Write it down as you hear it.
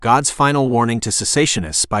God's Final Warning to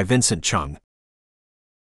Cessationists by Vincent Cheung.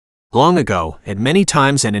 Long ago, at many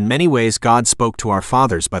times and in many ways God spoke to our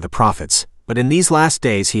fathers by the prophets, but in these last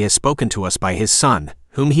days He has spoken to us by His Son,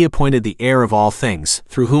 whom He appointed the heir of all things,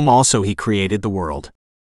 through whom also He created the world.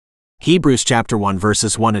 Hebrews chapter 1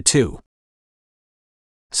 verses 1-2.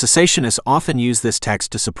 Cessationists often use this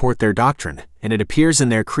text to support their doctrine, and it appears in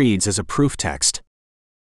their creeds as a proof text.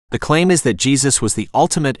 The claim is that Jesus was the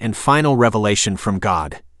ultimate and final revelation from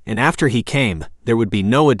God, and after He came, there would be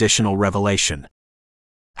no additional revelation.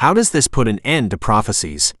 How does this put an end to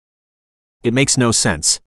prophecies? It makes no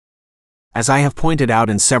sense. As I have pointed out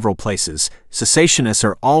in several places, cessationists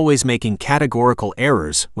are always making categorical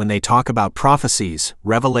errors when they talk about prophecies,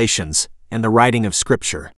 revelations, and the writing of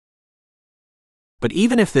Scripture. But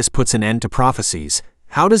even if this puts an end to prophecies,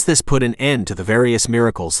 how does this put an end to the various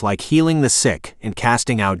miracles like healing the sick and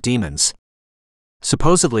casting out demons?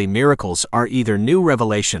 Supposedly miracles are either new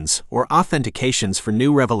revelations or authentications for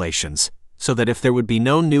new revelations, so that if there would be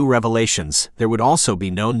no new revelations, there would also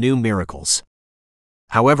be no new miracles.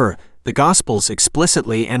 However, the Gospels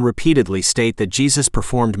explicitly and repeatedly state that Jesus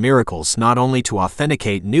performed miracles not only to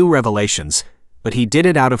authenticate new revelations, but He did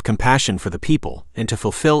it out of compassion for the people and to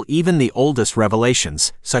fulfill even the oldest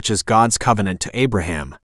revelations, such as God's covenant to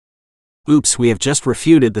Abraham. Oops, we have just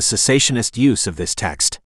refuted the cessationist use of this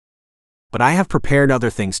text. But I have prepared other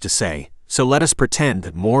things to say, so let us pretend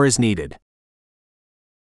that more is needed.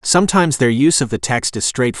 Sometimes their use of the text is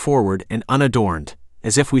straightforward and unadorned,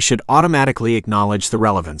 as if we should automatically acknowledge the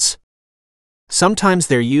relevance. Sometimes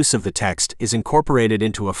their use of the text is incorporated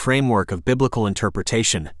into a framework of biblical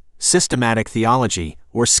interpretation, systematic theology,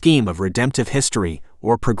 or scheme of redemptive history,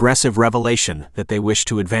 or progressive revelation that they wish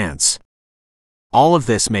to advance. All of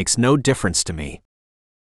this makes no difference to me.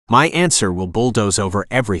 My answer will bulldoze over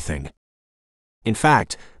everything. In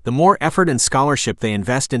fact, the more effort and scholarship they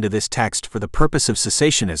invest into this text for the purpose of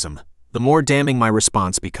cessationism, the more damning my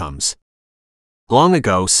response becomes. Long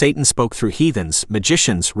ago, Satan spoke through heathens,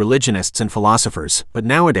 magicians, religionists, and philosophers, but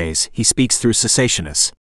nowadays, he speaks through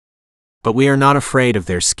cessationists. But we are not afraid of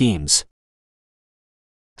their schemes.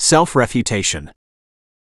 Self-refutation.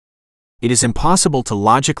 It is impossible to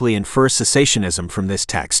logically infer cessationism from this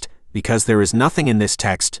text, because there is nothing in this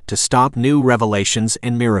text to stop new revelations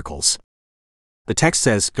and miracles. The text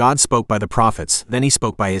says, God spoke by the prophets, then He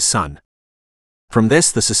spoke by His Son. From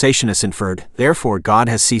this the cessationists inferred, therefore God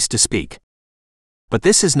has ceased to speak. But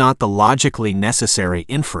this is not the logically necessary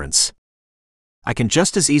inference. I can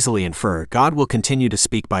just as easily infer God will continue to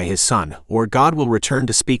speak by His Son, or God will return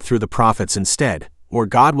to speak through the prophets instead, or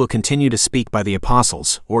God will continue to speak by the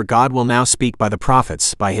apostles, or God will now speak by the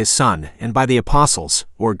prophets, by His Son, and by the apostles,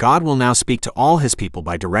 or God will now speak to all His people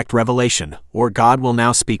by direct revelation, or God will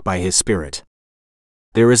now speak by His Spirit.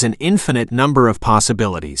 There is an infinite number of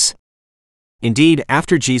possibilities. Indeed,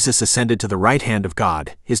 after Jesus ascended to the right hand of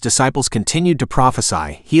God, His disciples continued to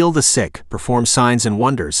prophesy, heal the sick, perform signs and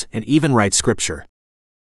wonders, and even write Scripture.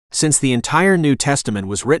 Since the entire New Testament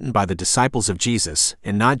was written by the disciples of Jesus,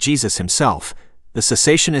 and not Jesus Himself, the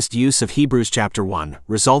cessationist use of Hebrews chapter 1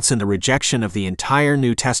 results in the rejection of the entire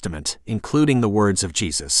New Testament, including the words of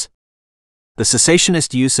Jesus. The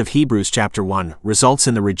cessationist use of Hebrews chapter 1 results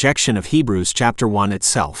in the rejection of Hebrews chapter 1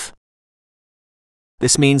 itself.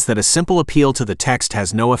 This means that a simple appeal to the text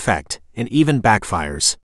has no effect, and even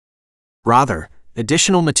backfires. Rather,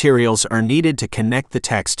 additional materials are needed to connect the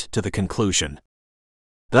text to the conclusion.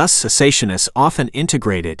 Thus, cessationists often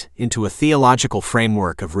integrate it into a theological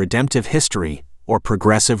framework of redemptive history or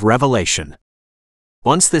progressive revelation.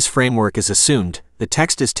 Once this framework is assumed, the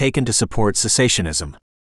text is taken to support cessationism.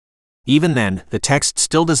 Even then, the text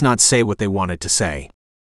still does not say what they want it to say.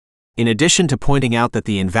 In addition to pointing out that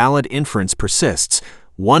the invalid inference persists,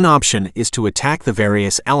 one option is to attack the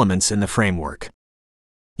various elements in the framework.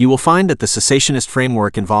 You will find that the cessationist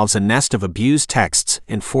framework involves a nest of abused texts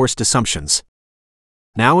and forced assumptions.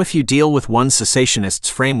 Now, if you deal with one cessationist's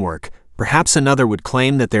framework, perhaps another would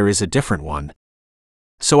claim that there is a different one.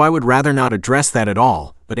 So I would rather not address that at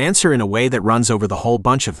all, but answer in a way that runs over the whole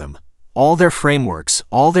bunch of them, all their frameworks,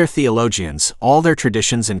 all their theologians, all their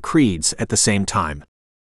traditions and creeds at the same time.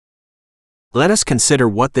 Let us consider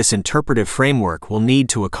what this interpretive framework will need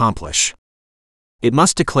to accomplish. It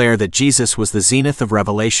must declare that Jesus was the zenith of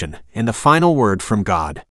revelation and the final word from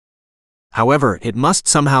God. However, it must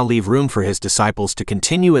somehow leave room for His disciples to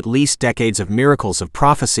continue at least decades of miracles of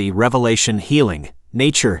prophecy, revelation, healing,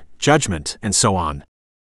 nature, judgment, and so on.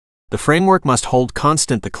 The framework must hold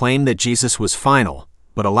constant the claim that Jesus was final,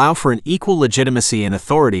 but allow for an equal legitimacy and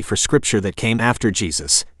authority for Scripture that came after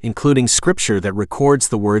Jesus, including Scripture that records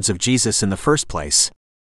the words of Jesus in the first place.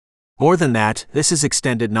 More than that, this is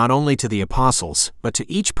extended not only to the apostles, but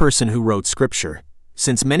to each person who wrote Scripture,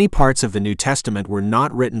 since many parts of the New Testament were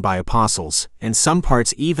not written by apostles, and some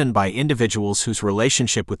parts even by individuals whose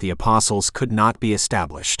relationship with the apostles could not be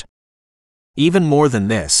established. Even more than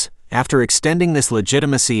this, after extending this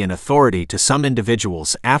legitimacy and authority to some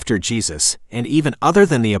individuals after Jesus, and even other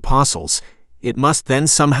than the apostles, it must then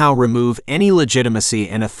somehow remove any legitimacy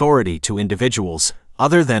and authority to individuals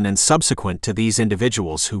other than and subsequent to these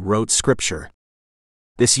individuals who wrote Scripture.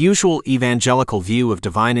 This usual evangelical view of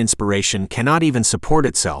divine inspiration cannot even support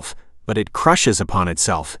itself, but it crushes upon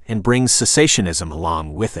itself and brings cessationism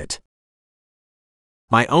along with it.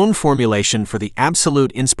 My own formulation for the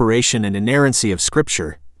absolute inspiration and inerrancy of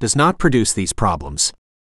Scripture does not produce these problems.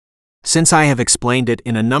 Since I have explained it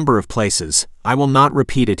in a number of places, I will not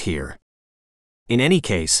repeat it here. In any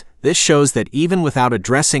case, this shows that even without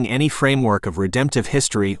addressing any framework of redemptive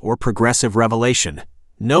history or progressive revelation,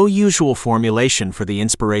 no usual formulation for the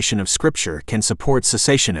inspiration of Scripture can support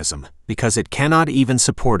cessationism, because it cannot even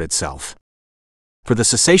support itself. For the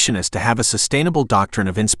cessationist to have a sustainable doctrine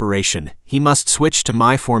of inspiration, he must switch to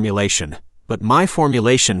my formulation, but my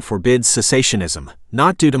formulation forbids cessationism,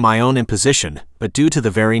 not due to my own imposition, but due to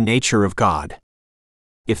the very nature of God.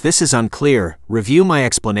 If this is unclear, review my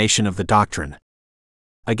explanation of the doctrine.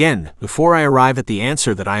 Again, before I arrive at the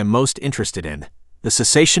answer that I am most interested in, the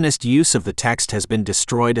cessationist use of the text has been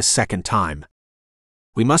destroyed a second time.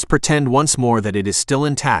 We must pretend once more that it is still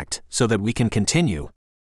intact, so that we can continue.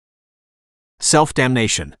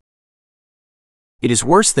 Self-damnation. It is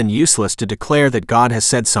worse than useless to declare that God has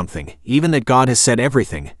said something, even that God has said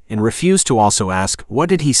everything, and refuse to also ask, what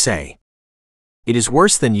did he say? It is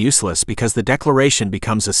worse than useless because the declaration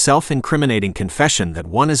becomes a self-incriminating confession that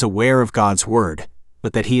one is aware of God's word,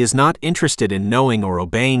 but that he is not interested in knowing or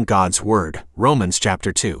obeying God's word. Romans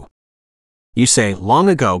chapter 2. You say, long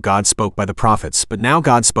ago God spoke by the prophets, but now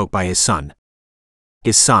God spoke by his Son.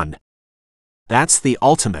 His Son. That's the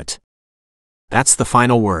ultimate. That's the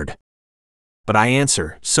final word. But I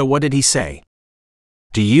answer, so what did he say?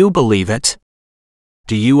 Do you believe it?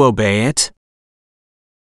 Do you obey it?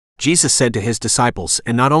 Jesus said to his disciples,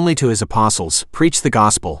 and not only to his apostles, preach the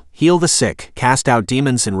gospel, heal the sick, cast out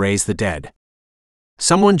demons and raise the dead.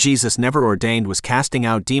 Someone Jesus never ordained was casting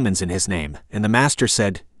out demons in his name, and the Master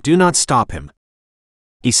said, do not stop him.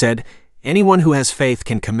 He said, anyone who has faith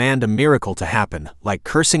can command a miracle to happen, like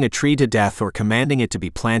cursing a tree to death or commanding it to be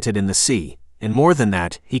planted in the sea, and more than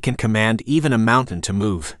that, he can command even a mountain to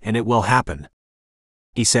move, and it will happen.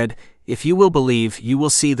 He said, if you will believe, you will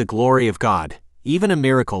see the glory of God, even a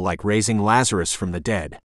miracle like raising Lazarus from the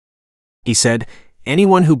dead. He said,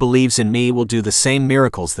 anyone who believes in me will do the same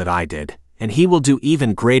miracles that I did, and he will do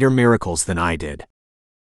even greater miracles than I did.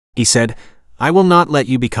 He said, I will not let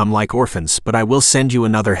you become like orphans, but I will send you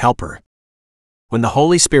another helper. When the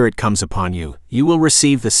Holy Spirit comes upon you, you will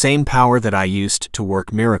receive the same power that I used to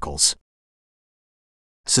work miracles.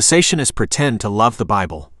 Cessationists pretend to love the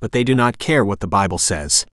Bible, but they do not care what the Bible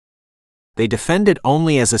says. They defend it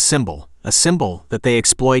only as a symbol that they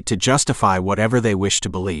exploit to justify whatever they wish to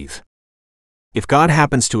believe. If God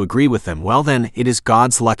happens to agree with them, well then, it is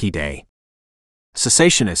God's lucky day.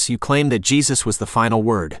 Cessationists, you claim that Jesus was the final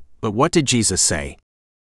word, but what did Jesus say?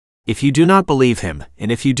 If you do not believe him,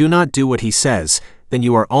 and if you do not do what he says, then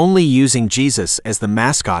you are only using Jesus as the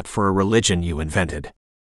mascot for a religion you invented.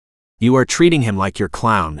 You are treating him like your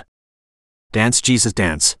clown. Dance, Jesus,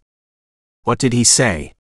 dance. What did he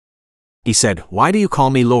say? He said, why do you call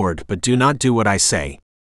me Lord, but do not do what I say?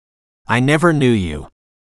 I never knew you.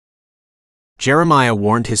 Jeremiah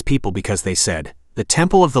warned his people because they said, the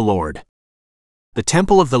temple of the Lord. The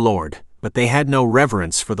temple of the Lord, but they had no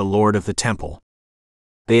reverence for the Lord of the temple.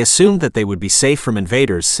 They assumed that they would be safe from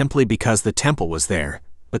invaders simply because the temple was there,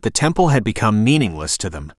 but the temple had become meaningless to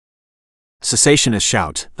them. Cessationists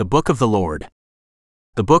shout, the book of the Lord.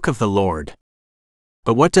 The book of the Lord.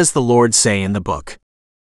 But what does the Lord say in the book?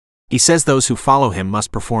 He says those who follow him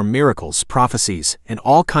must perform miracles, prophecies, and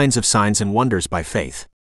all kinds of signs and wonders by faith.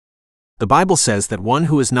 The Bible says that one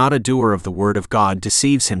who is not a doer of the word of God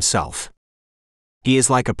deceives himself. He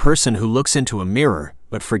is like a person who looks into a mirror,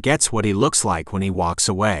 but forgets what he looks like when he walks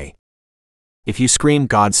away. If you scream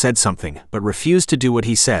God said something, but refuse to do what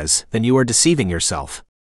he says, then you are deceiving yourself.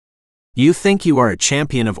 You think you are a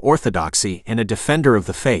champion of orthodoxy and a defender of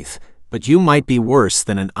the faith, but you might be worse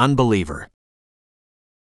than an unbeliever.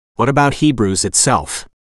 What about Hebrews itself?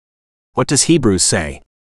 What does Hebrews say?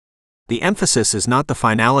 The emphasis is not the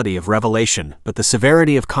finality of revelation, but the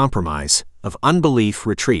severity of compromise, of unbelief,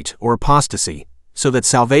 retreat, or apostasy, so that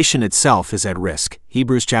salvation itself is at risk.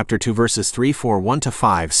 Hebrews chapter 2 verses 3-4,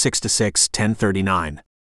 1-5, 6-6, 10-39.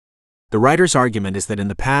 The writer's argument is that in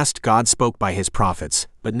the past God spoke by his prophets,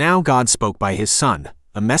 but now God spoke by his Son,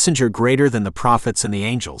 a messenger greater than the prophets and the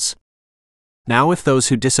angels. Now if those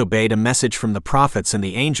who disobeyed a message from the prophets and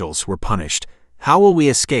the angels were punished, how will we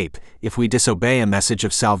escape if we disobey a message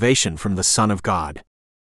of salvation from the Son of God?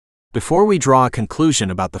 Before we draw a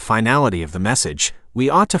conclusion about the finality of the message, we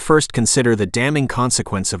ought to first consider the damning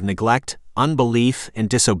consequence of neglect, unbelief, and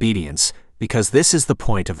disobedience, because this is the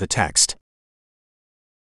point of the text.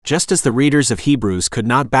 Just as the readers of Hebrews could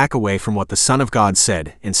not back away from what the Son of God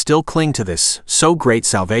said and still cling to this so great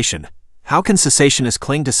salvation, how can cessationists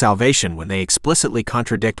cling to salvation when they explicitly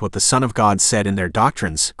contradict what the Son of God said in their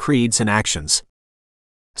doctrines, creeds, and actions?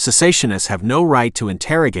 Cessationists have no right to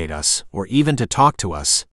interrogate us or even to talk to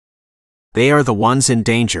us. They are the ones in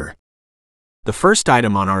danger. The first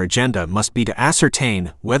item on our agenda must be to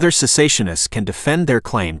ascertain whether cessationists can defend their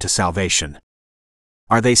claim to salvation.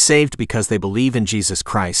 Are they saved because they believe in Jesus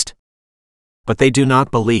Christ? But they do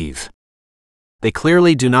not believe. They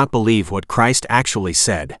clearly do not believe what Christ actually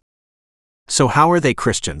said. So how are they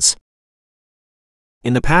Christians?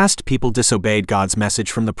 In the past, people disobeyed God's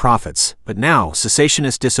message from the prophets, but now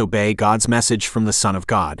cessationists disobey God's message from the Son of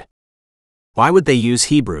God. Why would they use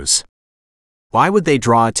Hebrews? Why would they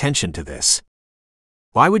draw attention to this?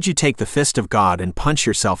 Why would you take the fist of God and punch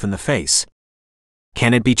yourself in the face?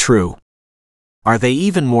 Can it be true? Are they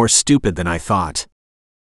even more stupid than I thought?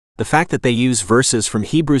 The fact that they use verses from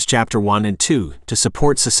Hebrews chapter 1 and 2 to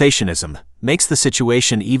support cessationism makes the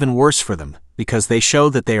situation even worse for them, because they show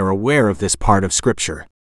that they are aware of this part of Scripture.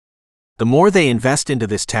 The more they invest into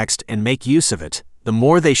this text and make use of it, the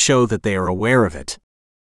more they show that they are aware of it.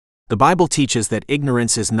 The Bible teaches that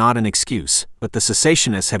ignorance is not an excuse, but the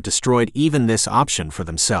cessationists have destroyed even this option for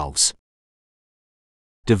themselves.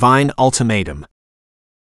 Divine ultimatum.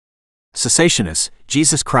 Cessationists,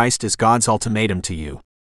 Jesus Christ is God's ultimatum to you.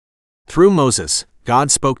 Through Moses,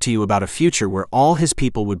 God spoke to you about a future where all his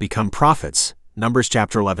people would become prophets, Numbers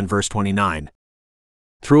chapter 11 verse 29.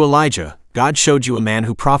 Through Elijah, God showed you a man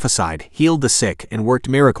who prophesied, healed the sick, and worked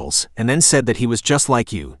miracles, and then said that he was just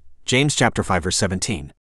like you, James chapter 5 verse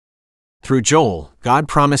 17. Through Joel, God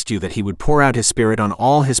promised you that he would pour out his Spirit on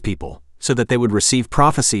all his people, so that they would receive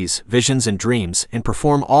prophecies, visions, and dreams, and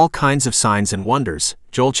perform all kinds of signs and wonders,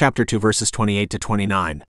 Joel chapter 2 verses 28 to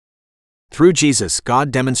 29. Through Jesus,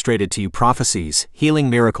 God demonstrated to you prophecies, healing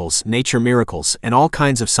miracles, nature miracles, and all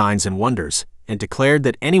kinds of signs and wonders, and declared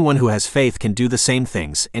that anyone who has faith can do the same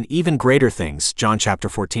things and even greater things, John chapter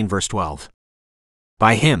 14 verse 12.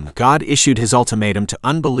 By him, God issued his ultimatum to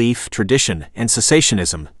unbelief, tradition, and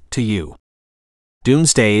cessationism, to you.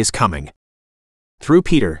 Doomsday is coming. Through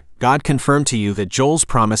Peter, God confirmed to you that Joel's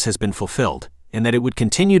promise has been fulfilled, and that it would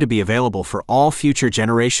continue to be available for all future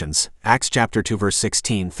generations, Acts chapter 2 verse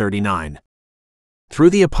 16-39.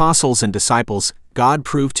 Through the apostles and disciples, God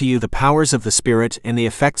proved to you the powers of the Spirit and the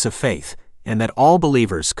effects of faith, and that all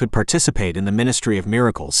believers could participate in the ministry of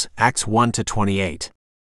miracles, Acts 1-28.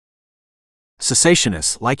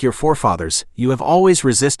 Cessationists, like your forefathers, you have always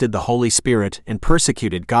resisted the Holy Spirit and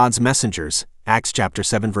persecuted God's messengers, Acts chapter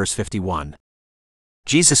 7 verse 51.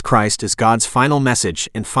 Jesus Christ is God's final message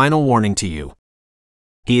and final warning to you.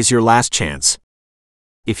 He is your last chance.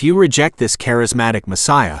 If you reject this charismatic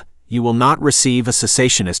Messiah, you will not receive a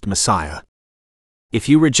cessationist Messiah. If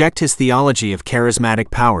you reject his theology of charismatic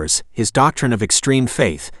powers, his doctrine of extreme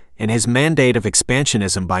faith, and his mandate of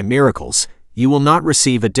expansionism by miracles, you will not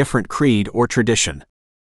receive a different creed or tradition.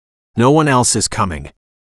 No one else is coming.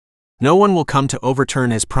 No one will come to overturn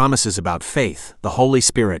his promises about faith, the Holy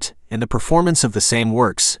Spirit, and the performance of the same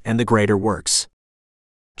works and the greater works.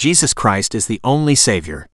 Jesus Christ is the only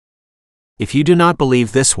Savior. If you do not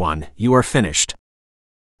believe this one, you are finished.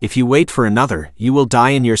 If you wait for another, you will die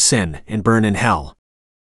in your sin and burn in hell.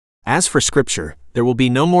 As for Scripture, there will be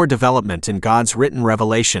no more development in God's written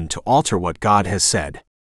revelation to alter what God has said.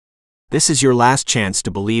 This is your last chance to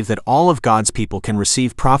believe that all of God's people can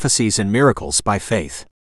receive prophecies and miracles by faith.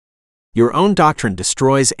 Your own doctrine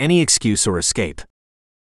destroys any excuse or escape.